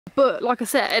But like I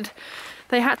said,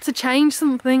 they had to change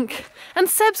something, and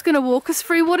Seb's going to walk us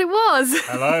through what it was.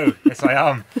 Hello, yes I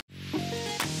am.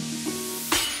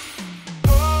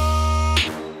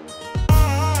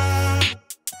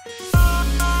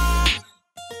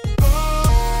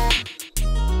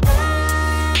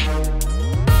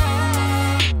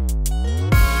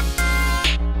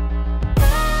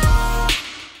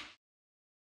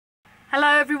 Hello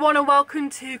everyone and welcome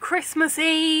to Christmas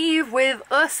Eve with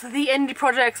us, the Indie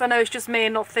Projects. I know it's just me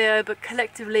and not Theo, but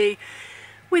collectively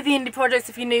with the Indie Projects.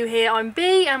 If you're new here, I'm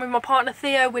B, and with my partner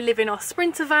Theo we live in our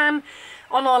Sprinter van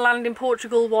on our land in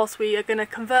Portugal whilst we are going to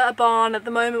convert a barn. At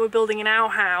the moment we're building an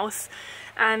outhouse,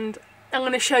 and I'm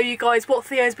going to show you guys what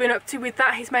Theo's been up to with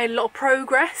that. He's made a lot of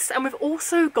progress, and we've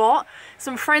also got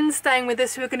some friends staying with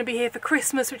us who are going to be here for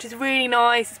Christmas, which is really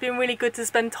nice. It's been really good to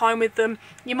spend time with them.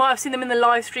 You might have seen them in the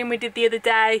live stream we did the other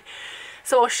day,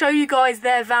 so I'll show you guys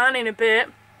their van in a bit.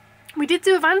 We did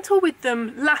do a van tour with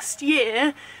them last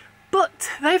year, but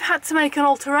they've had to make an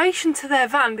alteration to their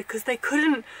van because they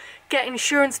couldn't get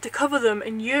insurance to cover them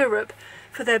in Europe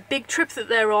for their big trip that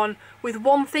they're on, with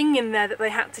one thing in there that they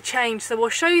had to change. So I'll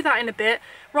show you that in a bit.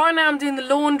 Right now I'm doing the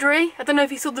laundry. I don't know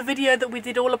if you saw the video that we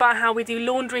did all about how we do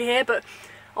laundry here, but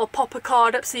I'll pop a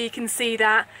card up so you can see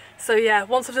that. So yeah,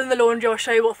 once I've done the laundry I'll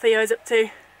show you what Theo's up to.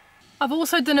 I've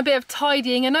also done a bit of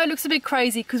tidying. I know it looks a bit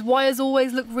crazy because wires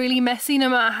always look really messy no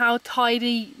matter how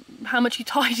much you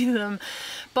tidy them,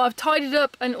 but I've tidied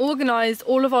up and organised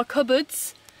all of our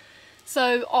cupboards.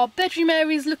 So our bedroom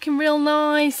area is looking real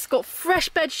nice. Got fresh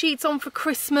bed sheets on for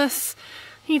Christmas.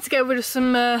 Need to get rid of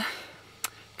some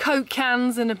Coke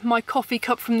cans and my coffee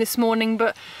cup from this morning.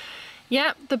 But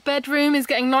yeah, the bedroom is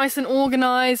getting nice and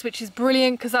organised, which is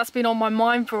brilliant because that's been on my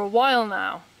mind for a while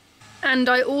now. And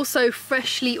I also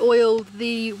freshly oiled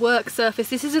the work surface.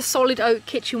 This is a solid oak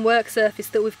kitchen work surface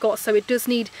that we've got, so it does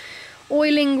need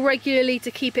oiling regularly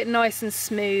to keep it nice and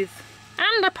smooth.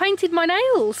 And I painted my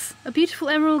nails a beautiful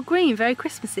emerald green, very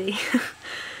Christmassy.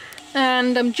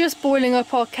 And I'm just boiling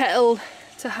up our kettle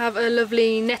to have a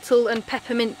lovely nettle and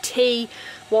peppermint tea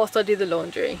whilst I do the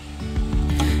laundry.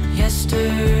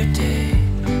 Yesterday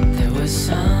there was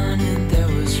sun and there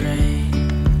was rain,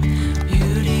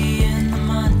 beauty in the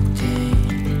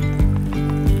mundane,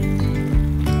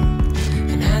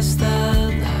 and as the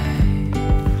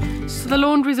the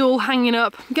laundry's all hanging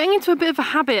up. I'm getting into a bit of a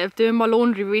habit of doing my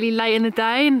laundry really late in the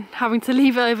day and having to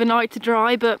leave it overnight to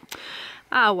dry, but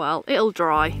ah well, it'll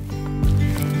dry.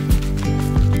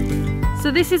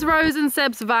 So this is Rose and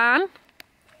Seb's van.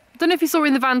 I don't know if you saw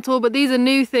in the van tour, but these are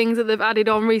new things that they've added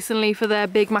on recently for their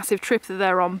big massive trip that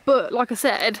they're on. But like I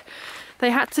said, they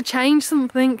had to change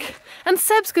something, and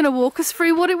Seb's going to walk us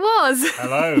through what it was.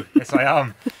 Hello, yes I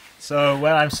am. So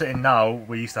where I'm sitting now,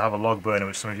 we used to have a log burner,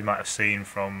 which some of you might have seen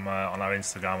from on our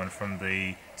Instagram and from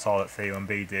the tour that Theo and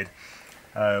B did.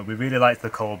 We really liked the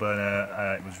coal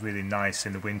burner. It was really nice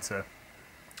in the winter,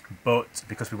 but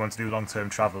because we wanted to do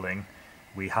long-term travelling,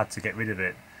 we had to get rid of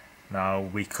it. Now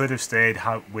we could have stayed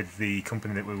with the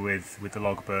company that we were with the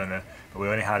log burner, but we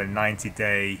only had a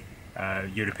 90-day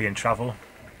European travel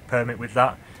permit with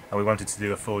that, and we wanted to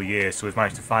do a full year, so we've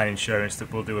managed to find insurance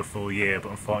that will do a full year, but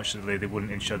unfortunately they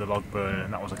wouldn't insure the log burner,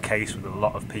 and that was a case with a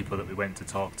lot of people that we went to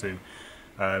talk to.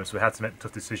 So we had to make the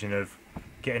tough decision of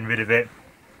getting rid of it.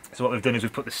 So what we've done is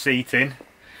we've put the seat in,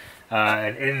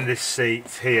 and in this seat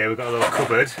here we've got a little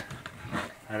cupboard,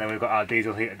 and then we've got our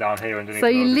diesel heater down here underneath. So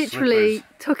you literally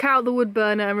took out the wood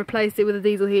burner and replaced it with a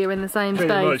diesel heater in the same space?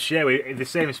 Pretty much, yeah. In the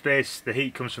same space, the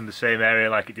heat comes from the same area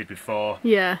like it did before.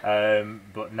 Yeah.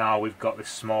 But now we've got this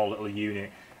small little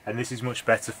unit, and this is much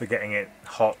better for getting it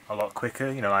hot a lot quicker.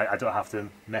 You know, I don't have to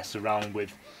mess around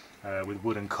with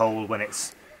wood and coal when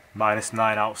it's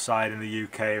 -9 outside in the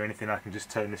UK or anything. I can just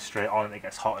turn this straight on and it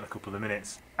gets hot in a couple of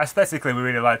minutes. Aesthetically we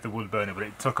really like the wood burner, but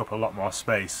it took up a lot more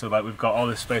space, so like we've got all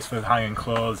this space for hanging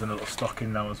clothes and a little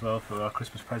stocking now as well for our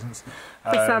Christmas presents.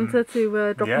 For Santa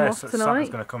to drop them off tonight. Yeah, Santa's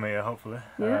going to come here hopefully.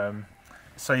 Yeah.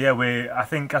 So yeah, I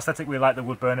think aesthetically we like the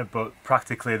wood burner, but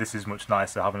practically this is much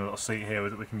nicer, having a little seat here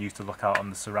that we can use to look out on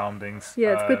the surroundings.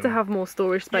 Yeah, it's good to have more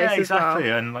storage space as well. Yeah, exactly,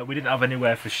 and like we didn't have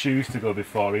anywhere for shoes to go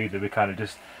before either. We kind of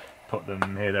just put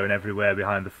them here, there and everywhere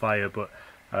behind the fire, but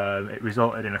it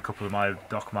resulted in a couple of my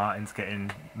Doc Martens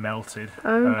getting melted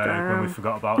when we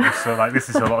forgot about this. So like this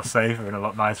is a lot safer and a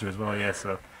lot nicer as well, yeah,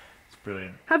 so it's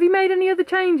brilliant. Have you made any other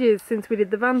changes since we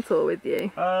did the van tour with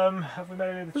you? Have we made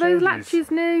any other changes? Are those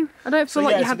latches new? I don't feel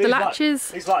like you had the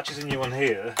latches. These latches are new on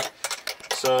here.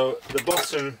 So the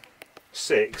bottom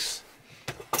 6,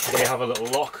 they have a little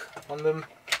lock on them.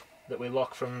 that we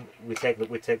lock from. We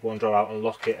take one drawer out and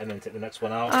lock it, and then take the next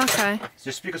one out. Okay. It's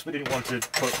just because we didn't want to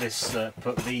put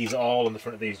these all on the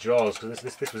front of these drawers, because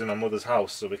this was in my mother's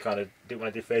house, so we kind of didn't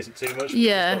want to deface it too much.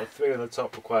 Yeah. The 3 on the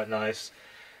top were quite nice.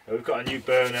 We've got a new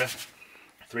burner,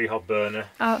 3-hob burner.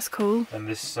 Oh, that's cool. And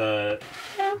this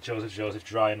Joseph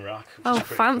drying rack. Which Oh, is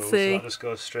pretty fancy. Cool. So that just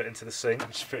goes straight into the sink,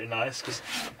 which is pretty nice, because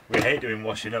we hate doing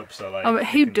washing up. So like, Oh, but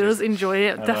who does enjoy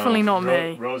it? Definitely not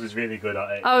me. Rose is really good at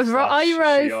it. Oh, are you,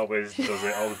 Rose? She always does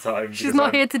it all the time. She's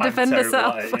not here to defend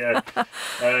herself. Yeah.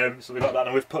 So we got that,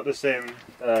 and we've put the same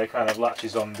kind of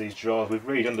latches on these drawers. We've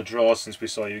redone the drawers since we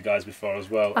saw you guys before as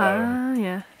well.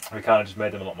 Yeah. We kind of just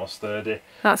made them a lot more sturdy.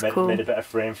 That's cool. Made a better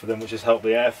frame for them, which has helped the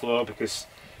airflow, because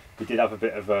we did have a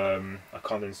bit of a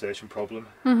condensation problem.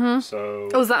 So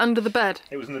Oh, was that under the bed?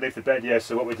 it was underneath the bed, yeah.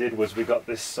 So what we did was we got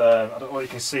this, I don't know what you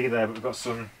can see there, but we've got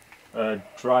some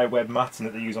dry web matting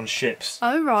that they use on ships.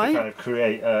 Oh, right. To kind of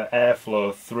create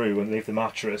airflow through underneath the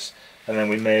mattress. And then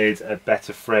we made a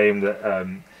better frame that,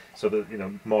 so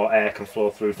that more air can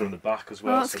flow through from the back as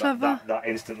well. Oh, that's clever. That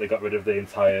instantly got rid of the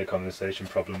entire condensation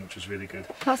problem, which was really good.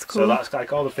 That's cool. So that's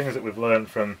like all the things that we've learned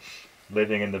from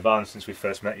living in the van since we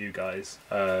first met you guys.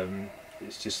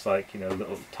 It's just like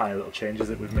tiny little changes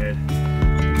that we've made.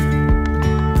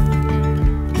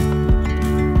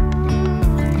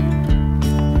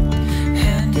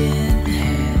 Hand in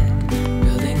hand,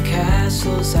 building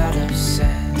castles out of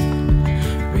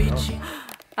sand, reaching.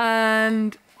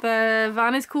 And the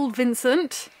van is called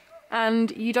Vincent,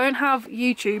 and you don't have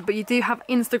YouTube, but you do have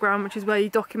Instagram, which is where you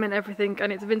document everything,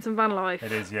 and it's Vincent Van Life.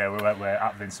 It is, yeah. We're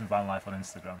at Vincent Van Life on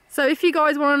Instagram. So if you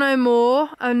guys want to know more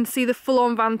and see the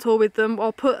full-on van tour with them,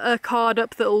 I'll put a card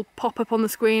up that'll pop up on the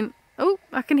screen. Oh,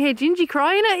 I can hear Gingy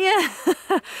crying at you.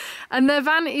 And their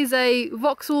van is a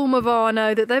Vauxhall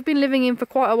Movano that they've been living in for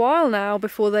quite a while now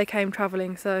before they came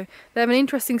travelling. So they have an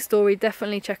interesting story.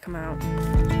 Definitely check them out.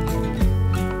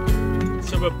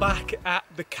 So we're back at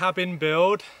the cabin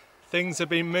build. Things have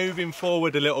been moving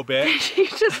forward a little bit. You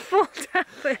just fall down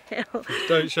the hill.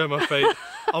 Don't show my feet.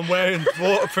 I'm wearing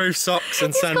waterproof socks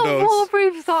and He's sandals. got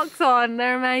waterproof socks on.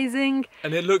 They're amazing.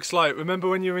 And it looks like, remember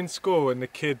when you were in school and the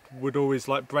kid would always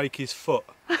like break his foot?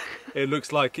 It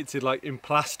looks like it's like in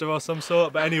plaster or some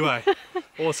sort. But anyway,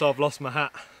 also I've lost my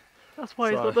hat. That's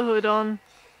why he's got the hood on.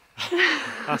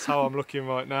 That's how I'm looking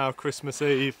right now, Christmas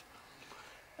Eve.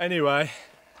 Anyway,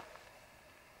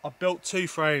 I built 2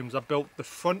 frames. I built the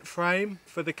front frame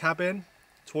for the cabin,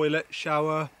 toilet,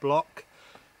 shower, block.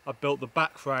 I built the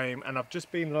back frame, and I've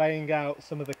just been laying out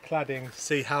some of the cladding to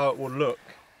see how it will look.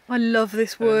 I love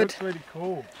this And it wood. looks really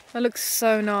cool. That looks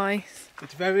so nice.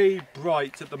 It's very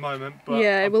bright at the moment, but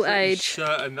Yeah, it I'm will pretty age.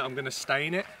 certain that I'm going to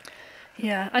stain it.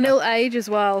 Yeah, and it'll age as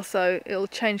well, so it'll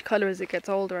change colour as it gets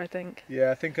older, I think. Yeah,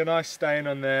 I think a nice stain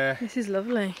on there. This is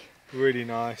lovely. Really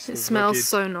nice. It A smells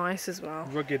so nice as well.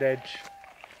 rugged edge.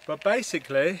 But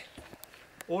basically,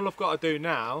 all I've got to do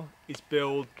now is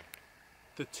build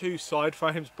the 2 side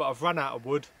frames, but I've run out of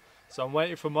wood, so I'm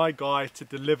waiting for my guy to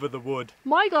deliver the wood.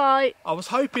 My guy! I was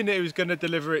hoping that he was going to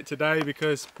deliver it today,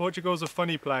 because Portugal's a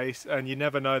funny place and you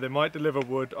never know, they might deliver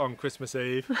wood on Christmas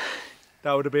Eve.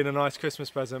 That would have been a nice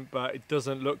Christmas present, but it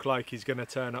doesn't look like he's going to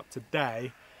turn up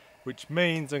today, which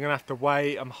means I'm going to have to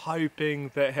wait. I'm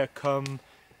hoping that he'll come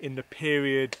in the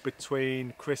period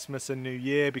between Christmas and New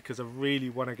Year, because I really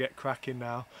want to get cracking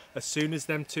now. As soon as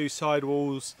them 2 side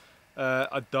walls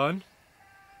are done,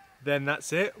 then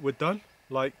that's it, we're done.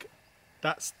 Like,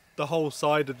 that's the whole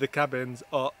side of the cabin's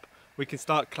up. We can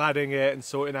start cladding it and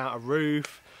sorting out a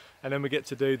roof, and then we get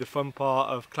to do the fun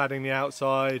part of cladding the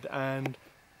outside and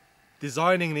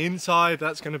designing the inside.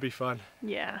 That's going to be fun.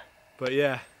 Yeah. But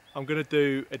yeah, I'm going to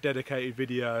do a dedicated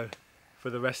video for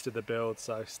the rest of the build,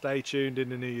 so stay tuned in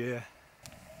the new year.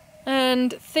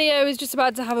 And Theo is just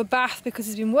about to have a bath because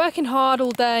he's been working hard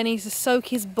all day and needs to soak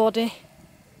his body.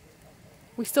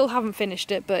 We still haven't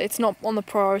finished it, but it's not on the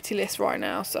priority list right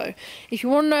now, so if you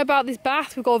want to know about this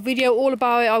bath, we've got a video all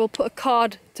about it. I will put a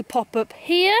card to pop up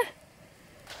here.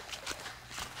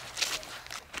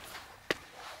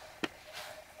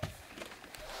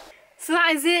 So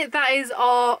that is it. That is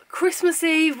our Christmas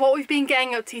Eve. What we've been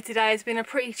getting up to today has been a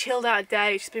pretty chilled out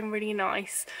day, which has been really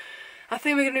nice. I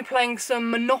think we're going to be playing some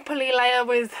Monopoly later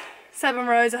with Seb and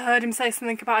Rose. I heard him say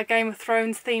something about a Game of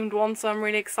Thrones themed one, so I'm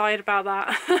really excited about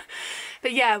that.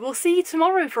 But yeah, we'll see you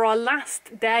tomorrow for our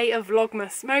last day of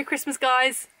Vlogmas. Merry Christmas,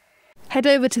 guys. Head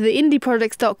over to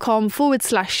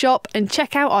theindyprojects.com/shop and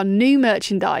check out our new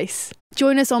merchandise.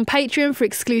 Join us on Patreon for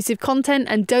exclusive content,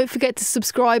 and don't forget to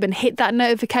subscribe and hit that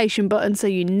notification button so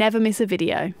you never miss a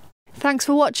video. Thanks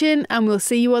for watching, and we'll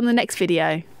see you on the next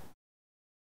video.